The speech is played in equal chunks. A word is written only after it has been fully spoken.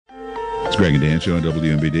Greg and Dan Show on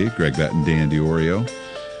WMBD. Greg Batten, Dan DiOrio.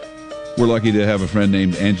 We're lucky to have a friend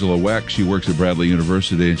named Angela Weck. She works at Bradley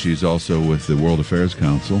University, and she's also with the World Affairs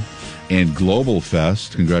Council and Global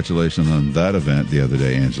Fest. Congratulations on that event the other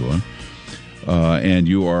day, Angela. And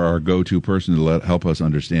you are our go-to person to help us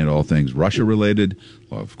understand all things Russia-related.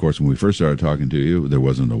 Well, of course, when we first started talking to you, there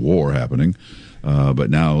wasn't a war happening. But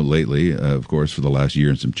now, lately, of course, for the last year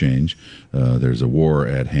and some change, there's a war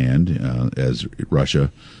at hand as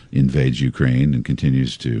Russia invades Ukraine and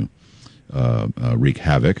continues to wreak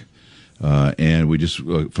havoc. And we just,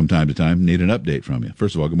 from time to time, need an update from you.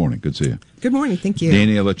 First of all, good morning. Good to see you. Good morning. Thank you.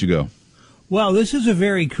 Danny, I'll let you go. Well, this is a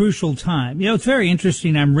very crucial time. You know, it's very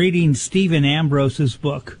interesting. I'm reading Stephen Ambrose's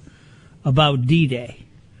book about D-Day.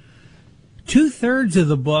 2/3 of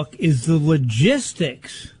the book is the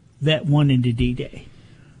logistics that went into D-Day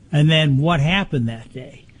and then what happened that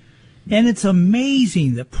day. And it's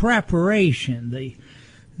amazing, the preparation,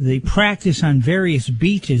 the practice on various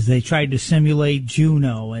beaches. They tried to simulate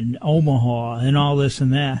Juneau and Omaha and all this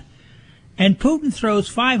and that. And Putin throws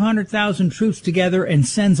 500,000 troops together and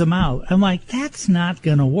sends them out. I'm like, that's not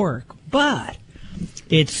going to work. But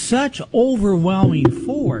it's such overwhelming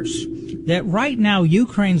force that right now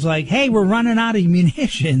Ukraine's like, hey, we're running out of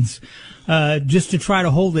munitions just to try to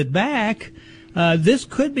hold it back. This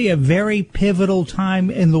could be a very pivotal time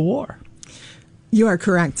in the war. You are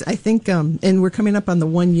correct. I think, and we're coming up on the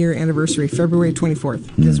 1-year anniversary. February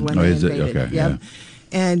 24th is when they invaded. Okay, yep. Yeah.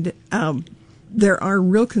 And there are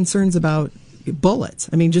real concerns about bullets.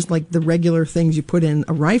 I mean, just like the regular things you put in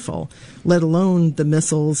a rifle, let alone the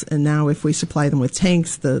missiles. And now if we supply them with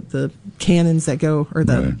tanks, the cannons that go, or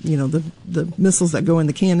the missiles that go in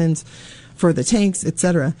the cannons for the tanks,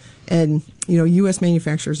 etc. And, U.S.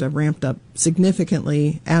 manufacturers have ramped up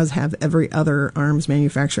significantly, as have every other arms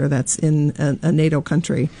manufacturer that's in a NATO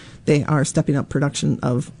country. They are stepping up production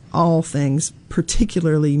of all things,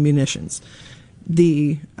 particularly munitions.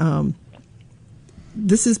 This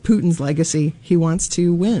is Putin's legacy. He wants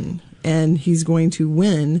to win, and he's going to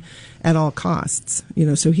win at all costs.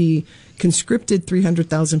 So he conscripted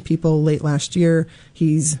 300,000 people late last year.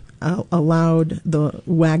 He's allowed the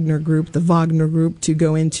Wagner Group, to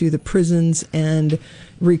go into the prisons and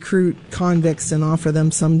recruit convicts and offer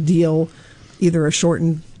them some deal, either a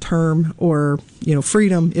shortened term or,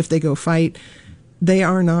 freedom if they go fight. They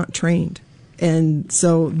are not trained. And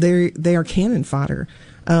so they are cannon fodder.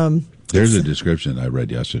 There's a description I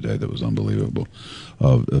read yesterday that was unbelievable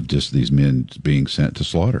of just these men being sent to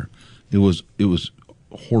slaughter. It was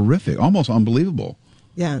horrific, almost unbelievable.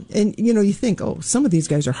 Yeah, and you think, some of these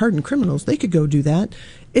guys are hardened criminals. They could go do that.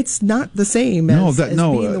 It's not the same as being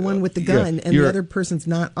the one with the gun and the other person's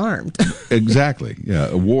not armed. Exactly. Yeah,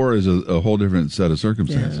 a war is a whole different set of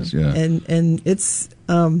circumstances. Yeah. And it's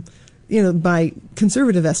by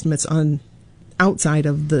conservative estimates on outside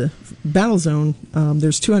of the battle zone,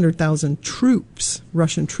 there's 200,000 troops,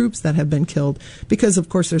 Russian troops, that have been killed because, of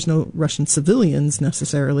course, there's no Russian civilians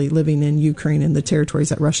necessarily living in Ukraine and the territories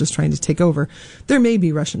that Russia's trying to take over. There may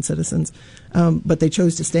be Russian citizens, but they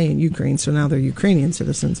chose to stay in Ukraine, so now they're Ukrainian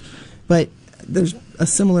citizens. But there's a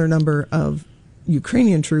similar number of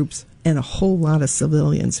Ukrainian troops and a whole lot of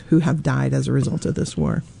civilians who have died as a result of this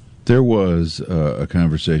war. There was a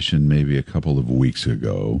conversation maybe a couple of weeks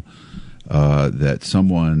ago that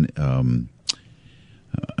someone,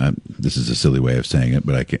 this is a silly way of saying it,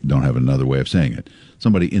 but I don't have another way of saying it.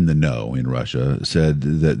 Somebody in the know in Russia said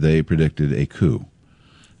that they predicted a coup.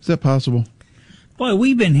 Is that possible? Boy,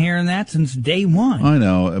 we've been hearing that since day one. I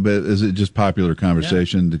know, but is it just popular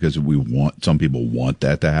conversation because some people want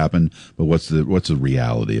that to happen? But what's the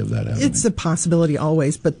reality of that happening? It's a possibility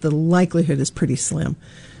always, but the likelihood is pretty slim.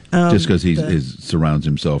 Just because he surrounds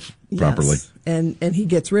himself properly. Yes. And he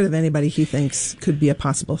gets rid of anybody he thinks could be a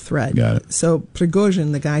possible threat. Got it. So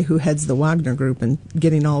Prigozhin, the guy who heads the Wagner Group and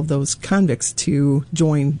getting all of those convicts to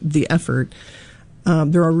join the effort,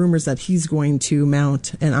 there are rumors that he's going to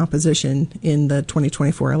mount an opposition in the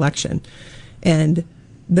 2024 election. And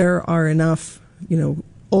there are enough,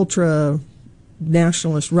 ultra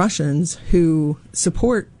nationalist Russians who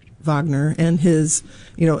support Wagner and his,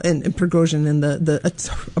 and Prigozhin and the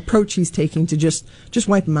approach he's taking to just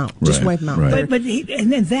wipe him out, wipe him out. Right. But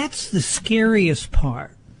and then that's the scariest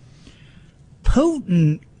part.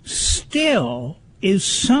 Putin still is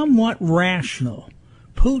somewhat rational.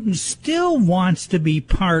 Putin still wants to be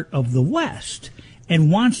part of the West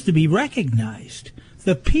and wants to be recognized.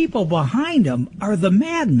 The people behind him are the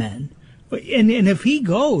madmen. And if he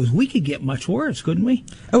goes, we could get much worse, couldn't we?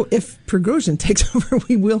 Oh, if Prigozhin takes over,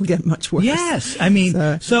 we will get much worse. Yes. I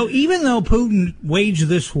mean, so even though Putin waged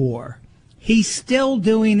this war, he's still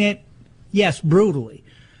doing it, yes, brutally.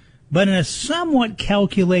 but in a somewhat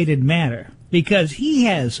calculated manner, because he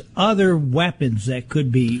has other weapons that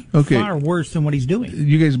could be far worse than what he's doing.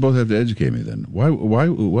 You guys both have to educate me then.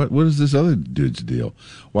 What is this other dude's deal?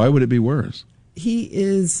 Why would it be worse? He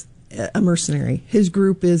is a mercenary. His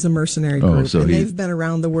group is a mercenary group. So they've been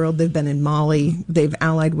around the world. They've been in Mali. They've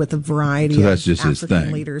allied with a variety of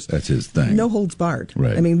African leaders. That's his thing. No holds barred.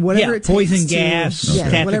 Right. I mean, whatever it takes poison gas,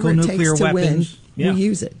 tactical nuclear weapons. We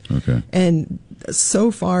use it. Okay. And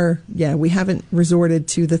so far, we haven't resorted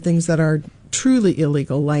to the things that are truly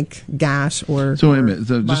illegal, like gas or. So wait a minute.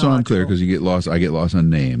 So just so I'm clear, because you get lost, I get lost on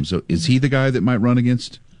names. So is he the guy that might run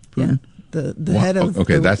against Putin? Yeah. The head of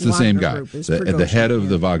that's the Wagner same guy. Group is The head of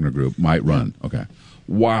the Wagner Group might run. Okay.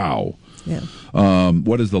 Wow. Yeah.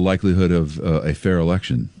 What is the likelihood of a fair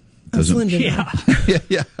election? Slim to none.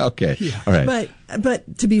 Yeah. Okay. Yeah. All right.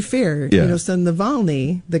 But to be fair, so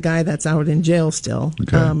Navalny, the guy that's out in jail still,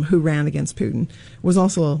 who ran against Putin, was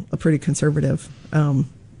also a pretty conservative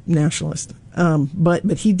nationalist.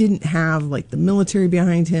 But he didn't have like the military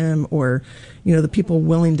behind him, or the people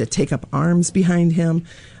willing to take up arms behind him.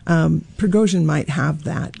 Prigozhin might have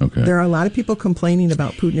that. Okay. There are a lot of people complaining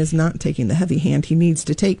about Putin is not taking the heavy hand he needs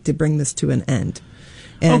to take to bring this to an end.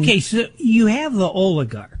 And so you have the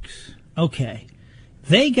oligarchs. Okay.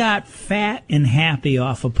 They got fat and happy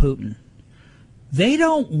off of Putin. They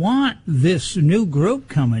don't want this new group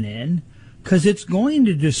coming in because it's going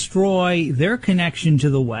to destroy their connection to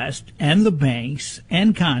the West and the banks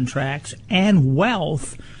and contracts and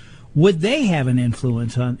wealth. Would they have an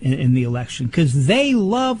influence in the election? Because they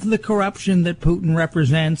love the corruption that Putin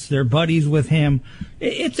represents. They're buddies with him.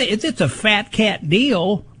 It's a fat cat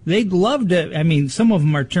deal. They'd love to. I mean, some of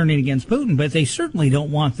them are turning against Putin, but they certainly don't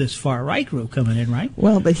want this far-right group coming in, right?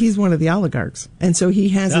 Well, but he's one of the oligarchs, and so he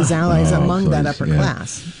has his allies among that upper class.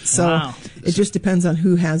 So it just depends on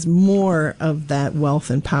who has more of that wealth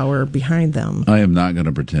and power behind them. I am not going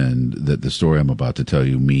to pretend that the story I'm about to tell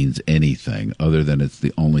you means anything other than it's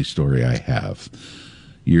the only story I have.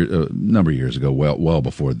 A number of years ago, well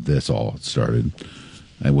before this all started,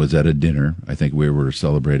 I was at a dinner. I think we were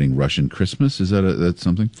celebrating Russian Christmas. Is that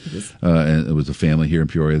something? It is. And it was a family here in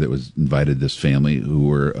Peoria that was invited. This family who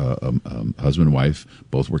were husband and wife,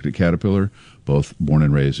 both worked at Caterpillar, both born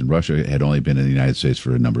and raised in Russia, had only been in the United States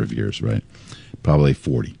for a number of years, right? Probably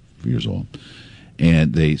 40 years old.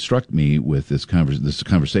 And they struck me with this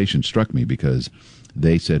conversation struck me because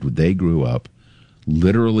they said they grew up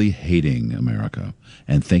literally hating America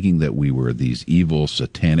and thinking that we were these evil,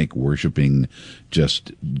 satanic, worshiping,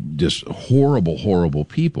 just horrible, horrible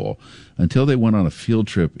people until they went on a field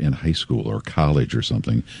trip in high school or college or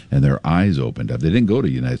something, and their eyes opened up. They didn't go to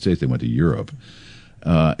the United States; they went to Europe.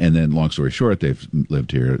 And then, long story short, they've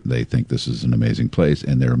lived here. They think this is an amazing place,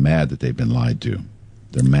 and they're mad that they've been lied to.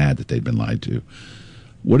 They're mad that they've been lied to.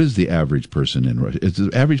 What is the average person in Russia? Is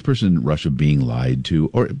the average person in Russia being lied to?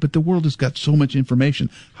 But the world has got so much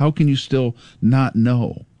information. How can you still not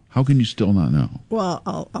know? How can you still not know? Well,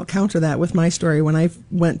 I'll counter that with my story. When I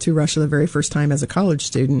went to Russia the very first time as a college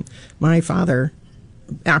student, my father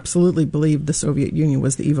absolutely believed the Soviet Union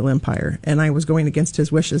was the evil empire, and I was going against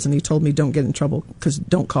his wishes, and he told me, don't get in trouble because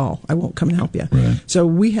don't call. I won't come and help you. Right. So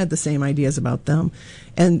we had the same ideas about them.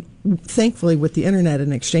 And thankfully, with the internet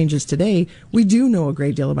and exchanges today, we do know a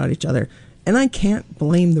great deal about each other. And I can't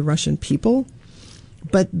blame the Russian people,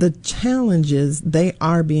 but the challenge is they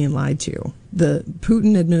are being lied to. The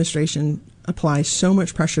Putin administration applies so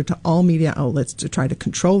much pressure to all media outlets to try to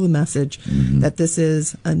control the message that this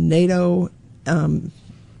is a NATO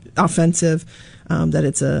offensive, that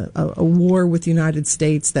it's a war with the United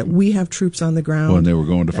States, that we have troops on the ground. Well, and they were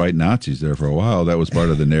going to fight Nazis there for a while. That was part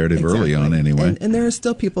of the narrative exactly. Early on anyway. And there are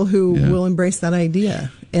still people who will embrace that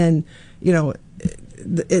idea. And,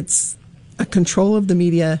 it's a control of the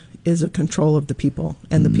media is a control of the people,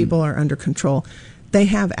 and the people are under control. They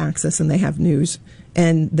have access and they have news,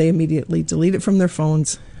 and they immediately delete it from their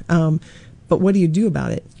phones. But what do you do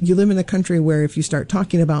about it? You live in a country where if you start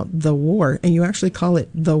talking about the war and you actually call it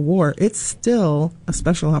the war, it's still a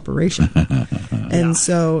special operation. And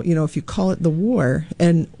so, if you call it the war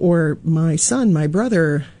or my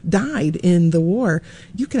brother died in the war,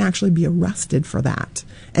 you can actually be arrested for that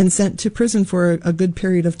and sent to prison for a good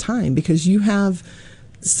period of time because you have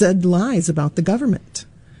said lies about the government.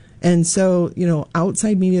 And so,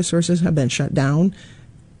 outside media sources have been shut down.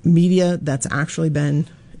 Media that's actually been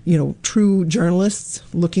true journalists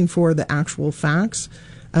looking for the actual facts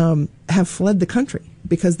have fled the country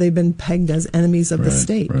because they've been pegged as enemies of the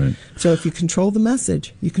state. Right. So if you control the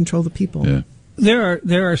message, you control the people. Yeah.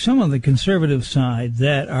 There are some on the conservative side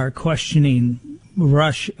that are questioning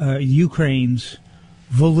Ukraine's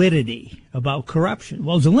validity about corruption.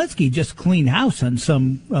 Well, Zelensky just cleaned house on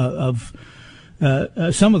some of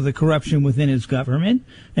the corruption within his government,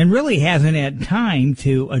 and really hasn't had time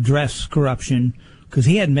to address corruption because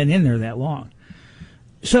he hadn't been in there that long.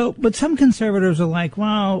 So, but some conservatives are like,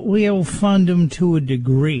 well, we'll fund him to a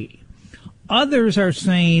degree. Others are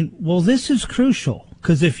saying, well, this is crucial,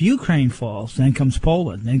 because if Ukraine falls, then comes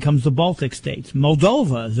Poland, then comes the Baltic states.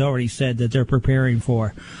 Moldova has already said that they're preparing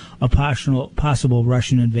for a possible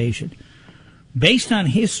Russian invasion. Based on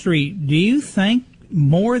history, do you think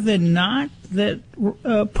more than not that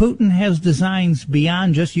Putin has designs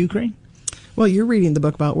beyond just Ukraine? Well, you're reading the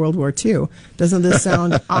book about World War II. Doesn't this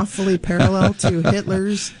sound awfully parallel to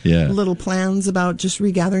Hitler's little plans about just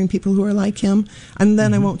regathering people who are like him? And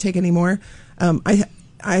then I won't take any more.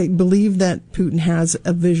 I believe that Putin has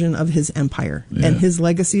a vision of his empire, and his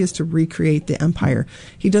legacy is to recreate the empire.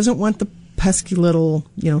 He doesn't want the pesky little,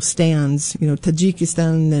 stands,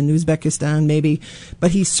 Tajikistan and Uzbekistan maybe,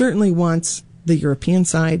 but he certainly wants the European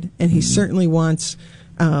side, and he certainly wants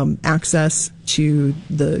access to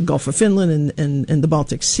the Gulf of Finland and the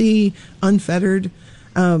Baltic Sea, unfettered.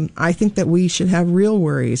 I think that we should have real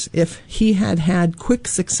worries. If he had quick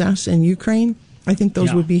success in Ukraine, I think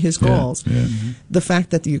those would be his goals. Yeah. The fact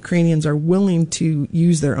that the Ukrainians are willing to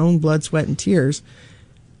use their own blood, sweat, and tears.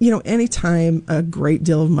 Anytime a great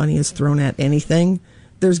deal of money is thrown at anything,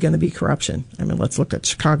 there's going to be corruption. I mean, let's look at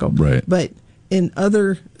Chicago. Right. But in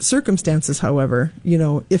other circumstances, however,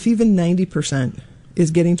 if even 90% is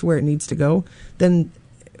getting to where it needs to go, then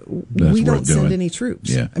we don't send any troops.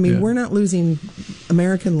 Yeah, I mean, we're not losing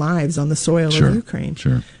American lives on the soil of Ukraine.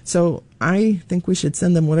 Sure. So I think we should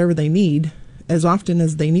send them whatever they need as often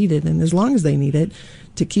as they need it and as long as they need it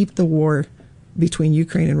to keep the war between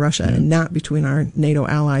Ukraine and Russia and not between our NATO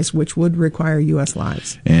allies, which would require U.S.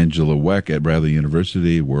 lives. Angela Weck at Bradley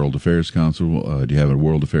University, World Affairs Council. Do you have a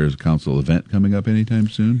World Affairs Council event coming up anytime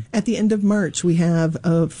soon? At the end of March, we have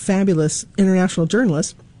a fabulous international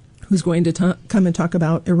journalist who's going to come and talk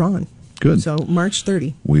about Iran. Good. So March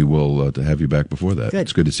 30. We will have you back before that. Good.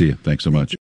 It's good to see you. Thanks so much.